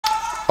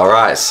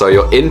Alright, so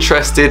you're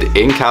interested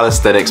in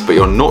calisthenics, but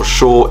you're not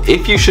sure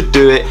if you should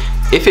do it,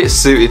 if it's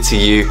suited to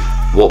you,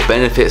 what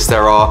benefits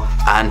there are,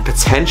 and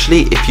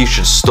potentially if you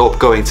should stop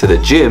going to the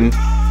gym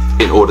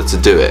in order to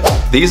do it.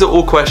 These are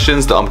all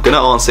questions that I'm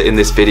gonna answer in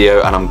this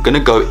video, and I'm gonna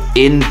go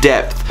in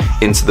depth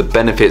into the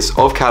benefits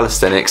of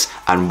calisthenics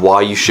and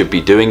why you should be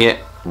doing it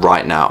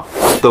right now.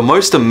 The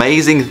most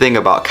amazing thing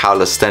about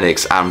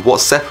calisthenics and what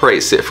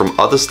separates it from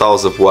other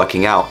styles of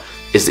working out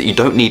is that you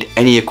don't need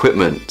any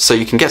equipment, so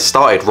you can get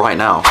started right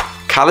now.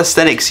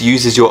 Calisthenics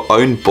uses your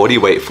own body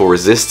weight for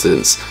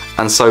resistance,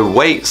 and so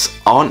weights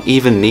aren't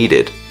even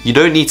needed. You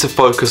don't need to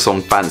focus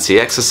on fancy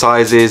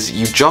exercises,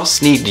 you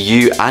just need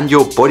you and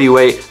your body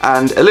weight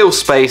and a little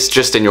space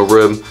just in your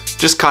room,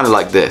 just kind of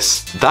like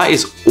this. That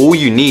is all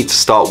you need to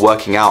start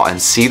working out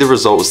and see the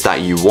results that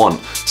you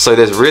want. So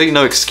there's really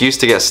no excuse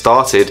to get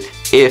started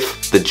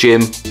if the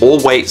gym or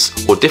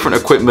weights or different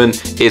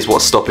equipment is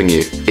what's stopping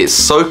you. It's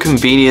so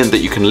convenient that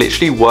you can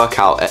literally work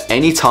out at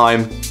any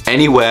time,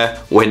 anywhere,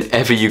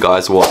 whenever you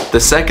guys want.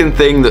 The second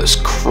thing that's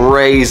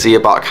crazy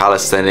about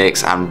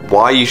calisthenics and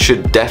why you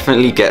should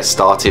definitely get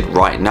started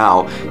right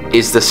now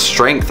is the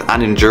strength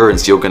and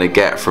endurance you're gonna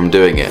get from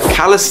doing it.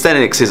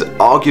 Calisthenics is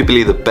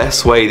arguably the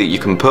best way that you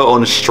can put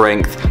on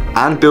strength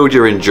and build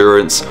your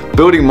endurance,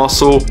 building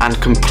muscle and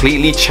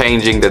completely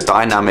changing the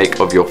dynamic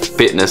of your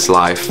fitness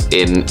life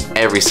in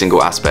every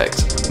single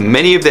aspect.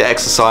 Many of the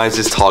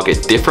exercises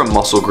target different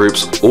muscle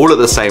groups all at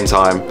the same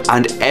time,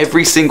 and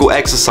every single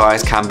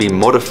exercise can be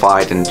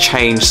modified and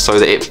changed so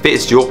that it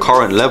fits your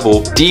current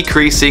level,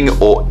 decreasing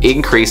or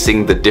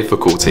increasing the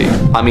difficulty.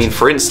 I mean,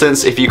 for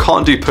instance, if you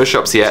can't do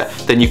push-ups yet,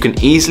 then you can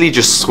easily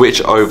just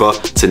switch over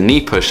to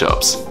knee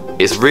push-ups.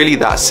 It's really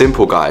that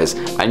simple, guys,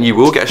 and you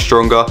will get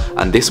stronger,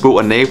 and this will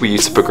enable you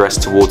to progress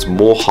towards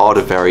more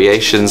harder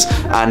variations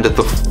and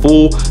the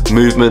full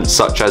movement,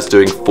 such as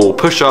doing full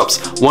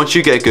push-ups once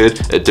you get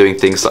good at doing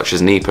things such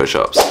as knee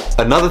push-ups.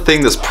 Another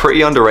thing that's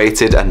pretty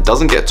underrated and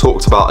doesn't get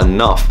talked about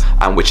enough,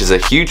 and which is a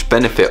huge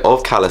benefit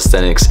of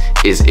calisthenics,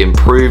 is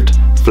improved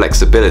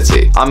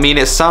flexibility. I mean,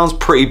 it sounds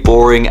pretty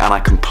boring and I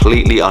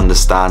completely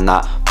understand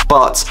that,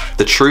 but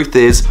the truth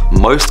is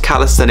most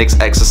calisthenics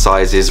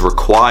exercises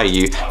require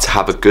you to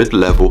have a good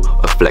level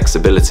of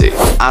flexibility.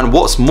 And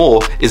what's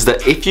more is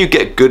that if you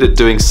get good at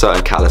doing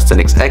certain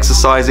calisthenics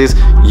exercises,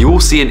 you will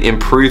see an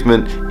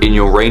improvement in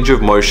your range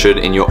of motion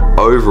in your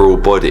overall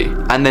body.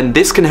 And then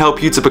this can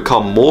help you to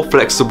become more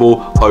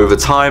flexible over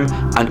time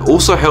and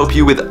also help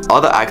you with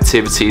other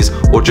activities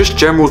or just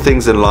general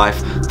things in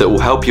life that will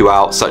help you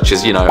out, such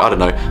as, you know, I don't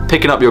know,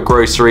 picking up your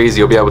groceries.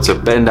 You'll be able to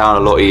bend down a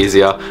lot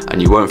easier and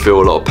you won't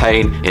feel a lot of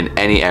pain in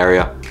any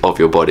area of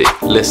your body.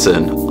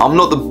 Listen, I'm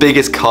not the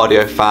biggest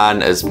cardio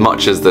fan as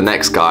much as the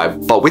next guy,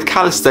 but with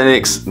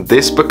calisthenics,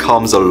 this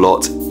becomes a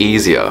lot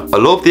easier. A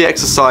lot of the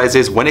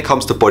exercises when it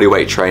comes to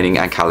bodyweight training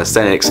and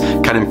calisthenics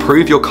can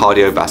improve your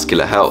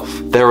cardiovascular health.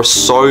 There are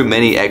so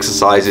many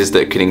exercises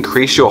that can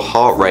increase your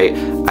heart rate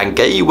and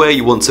get you where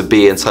you want to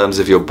be in terms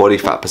of your body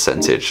fat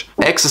percentage.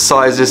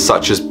 Exercises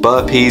such as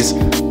burpees,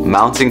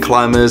 mountain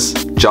climbers,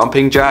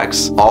 jumping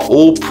jacks are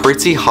all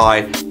pretty high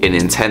in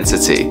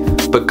intensity.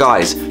 But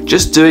guys,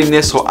 just doing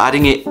this or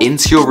adding it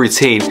into your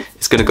routine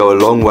is going to go a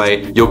long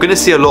way. You're going to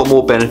see a lot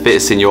more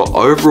benefits in your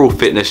overall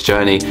fitness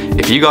journey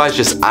if you guys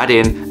just add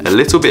in a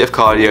little bit of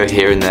cardio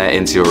here and there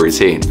into your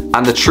routine.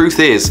 And the truth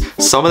is,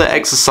 some of the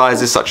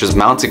exercises such as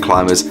mountain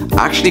climbers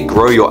actually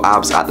grow your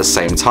abs at the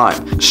same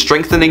time,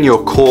 strengthening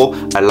your core,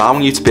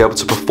 allowing you to be able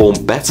to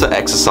perform better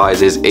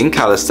exercises in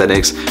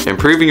calisthenics,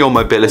 improving your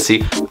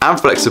mobility and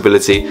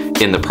flexibility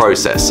in the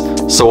process.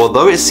 So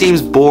although it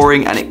seems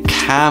boring and it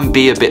can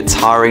be a bit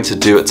tiring to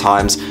do at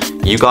times,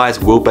 you guys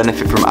will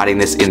benefit from adding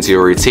this into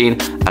your routine,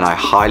 and I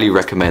highly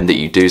recommend that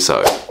you do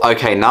so.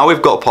 Okay, now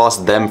we've got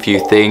past them few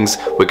things,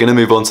 we're gonna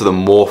move on to the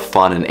more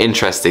fun and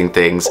interesting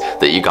things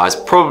that you guys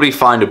probably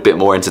find a bit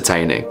more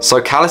entertaining.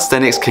 So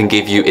calisthenics can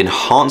give you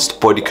enhanced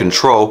body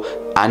control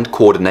and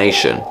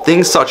coordination.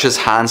 Things such as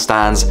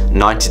handstands,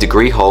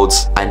 90-degree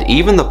holds, and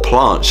even the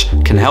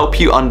planche can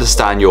help you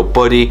understand your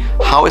body,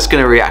 how it's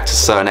going to react to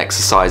certain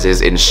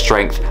exercises in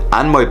strength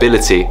and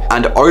mobility,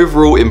 and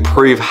overall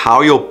improve how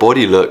your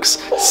body looks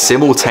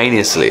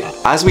simultaneously.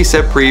 As we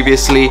said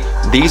previously,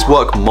 these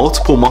work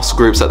multiple muscle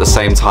groups at the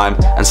same time,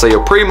 and so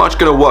you're pretty much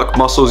going to work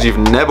muscles you've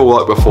never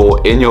worked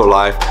before in your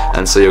life,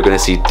 and so you're going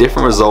to see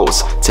different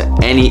results to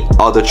any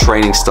other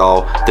training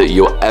style that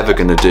you're ever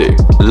going to do.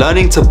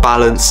 Learning to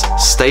balance,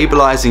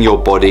 stabilizing your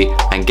body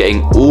and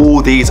getting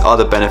all these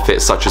other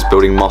benefits such as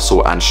building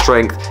muscle and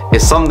strength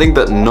is something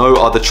that no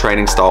other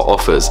training style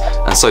offers,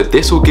 and so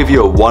this will give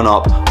you a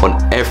one-up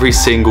on every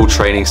single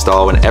training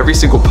style and every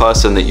single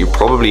person that you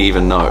probably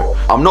even know.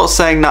 I'm not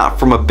saying that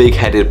from a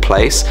big-headed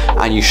place,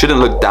 and you shouldn't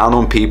look down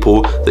on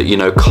people that, you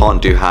know,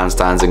 can't do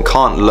handstands and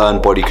can't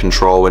learn body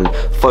control and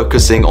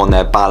focusing on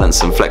their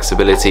balance and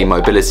flexibility,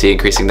 mobility,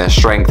 increasing their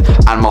strength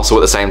and muscle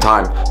at the same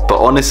time. But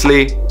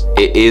honestly,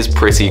 it is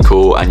pretty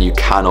cool and you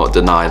cannot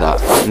deny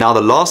that. Now,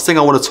 the last thing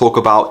I want to talk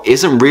about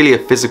isn't really a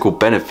physical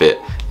benefit,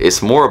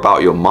 it's more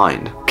about your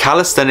mind.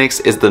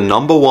 Calisthenics is the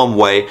 #1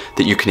 way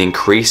that you can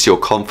increase your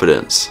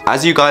confidence.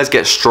 As you guys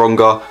get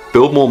stronger,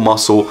 build more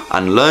muscle,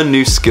 and learn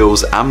new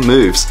skills and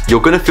moves,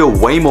 you're gonna feel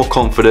way more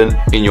confident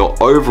in your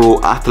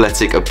overall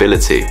athletic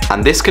ability.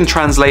 And this can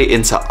translate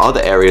into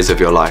other areas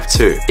of your life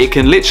too. It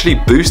can literally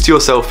boost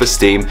your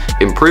self-esteem,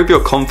 improve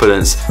your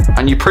confidence,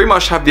 and you pretty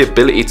much have the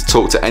ability to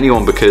talk to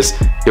anyone because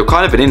you're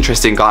kind of an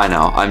interesting guy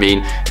now. I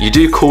mean, you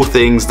do cool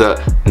things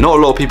that not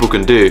a lot of people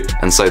can do,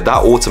 and so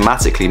that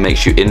automatically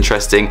makes you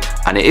interesting,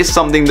 and it is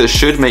something that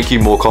should make you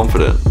more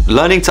confident.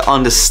 Learning to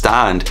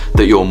understand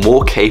that you're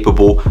more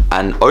capable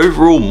and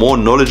overall more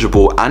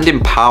knowledgeable and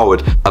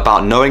empowered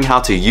about knowing how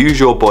to use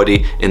your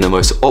body in the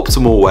most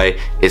optimal way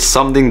is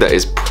something that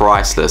is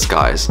priceless,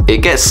 guys. It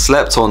gets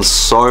slept on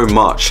so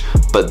much,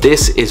 but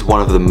this is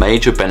one of the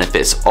major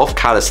benefits of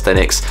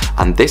calisthenics,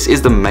 and this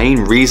is the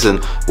main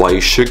reason why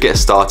you should get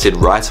started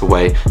right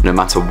away, no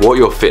matter what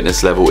your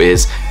fitness level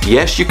is.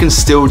 Yes, you can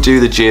still do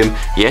the gym,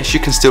 yes, you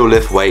can still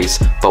lift weights,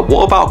 but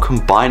what about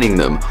combining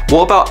them?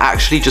 What about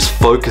actually just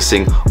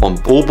focusing on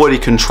full body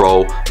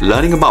control,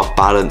 learning about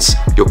balance,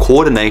 your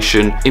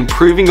coordination,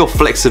 improving your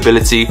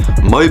flexibility,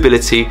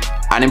 mobility,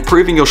 and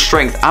improving your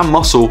strength and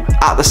muscle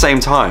at the same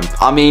time?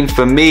 I mean,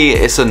 for me,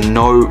 it's a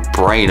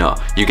no-brainer.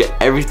 You get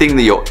everything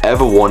that you'll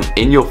ever want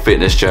in your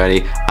fitness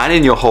journey and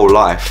in your whole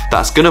life.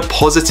 That's gonna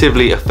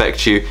positively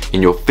affect you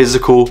in your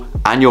physical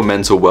and your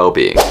mental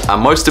well-being.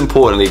 And most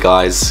importantly,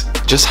 guys,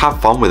 just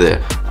have fun with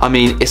it. I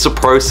mean, it's a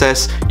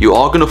process. You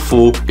are gonna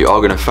fall, you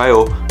are gonna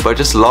fail, but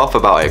just laugh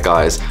about it,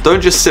 guys.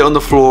 Don't just sit on the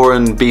floor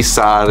and be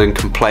sad and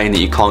complain that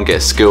you can't get a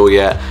skill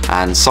yet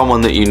and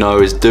someone that you know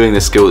is doing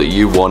the skill that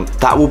you want.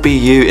 That will be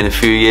you in a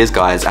few years,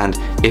 guys. And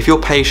if you're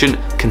patient,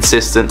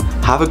 consistent,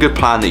 have a good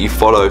plan that you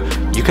follow,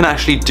 you can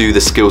actually do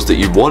the skills that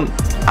you want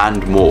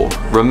and more.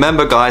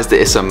 Remember, guys, that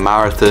it's a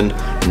marathon,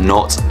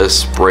 not a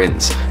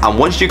sprint. And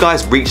once you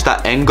guys reach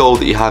that end goal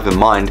that you have in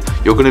mind,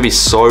 you're gonna be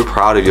so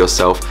proud of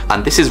yourself,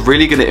 and this is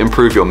really gonna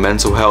improve your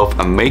mental health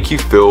and make you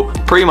feel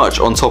pretty much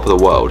on top of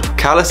the world.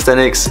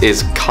 Calisthenics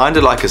is kind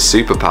of like a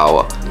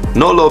superpower.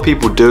 Not a lot of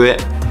people do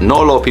it,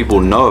 not a lot of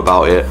people know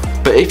about it,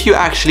 but if you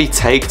actually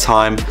take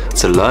time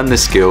to learn the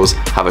skills,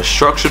 have a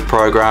structured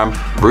program,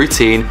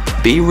 routine,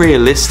 be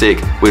realistic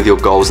with your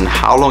goals and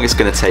how long it's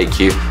gonna take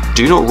you,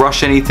 do not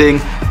rush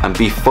anything, and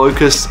be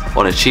focused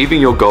on achieving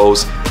your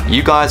goals,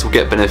 you guys will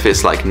get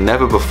benefits like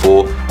never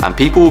before, and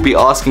people will be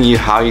asking you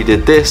how you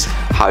did this,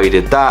 how you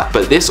did that,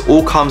 but this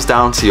all comes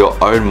down to your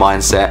own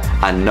mindset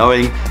and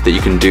knowing that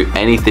you can do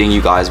anything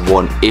you guys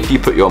want if you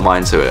put your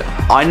mind to it.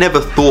 I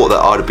never thought that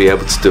I'd be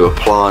able to do a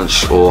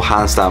planche or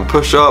handstand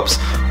push-ups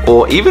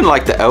or even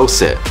like the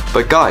L-sit,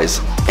 but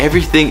guys,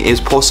 everything is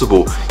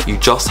possible. You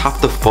just have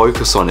to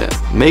focus on it.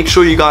 Make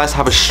sure you guys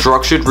have a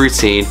structured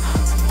routine,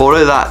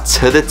 follow that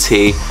to the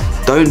T,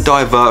 don't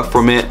divert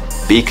from it,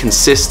 be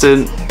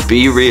consistent,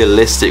 be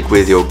realistic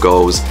with your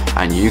goals,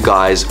 and you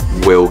guys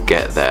will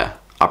get there.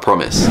 I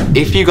promise.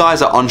 If you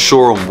guys are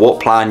unsure on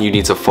what plan you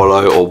need to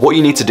follow or what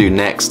you need to do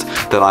next,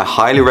 then I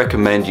highly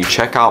recommend you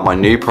check out my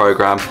new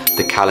program,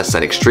 the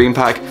Calisthenics Dream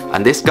Pack,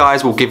 and this,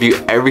 guys, will give you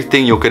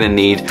everything you're gonna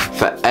need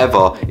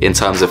forever in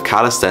terms of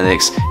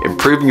calisthenics,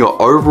 improving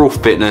your overall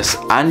fitness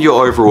and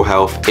your overall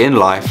health in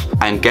life,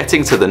 and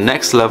getting to the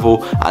next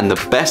level and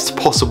the best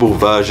possible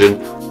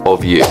version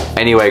of you.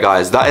 Anyway,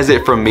 guys, that is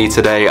it from me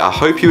today. I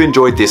hope you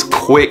enjoyed this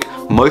quick,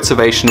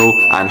 motivational,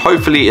 and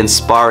hopefully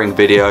inspiring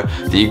video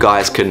that you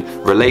guys can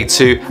relate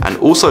to and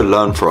also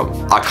learn from.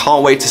 I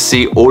can't wait to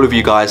see all of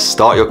you guys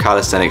start your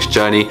calisthenics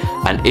journey,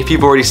 and if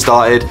you've already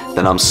started,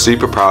 then I'm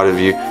super proud of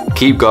you.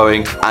 Keep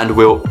going, and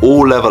we'll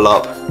all level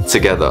up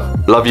together.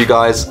 Love you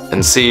guys,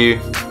 and see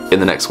you in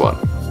the next one.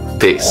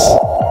 Peace.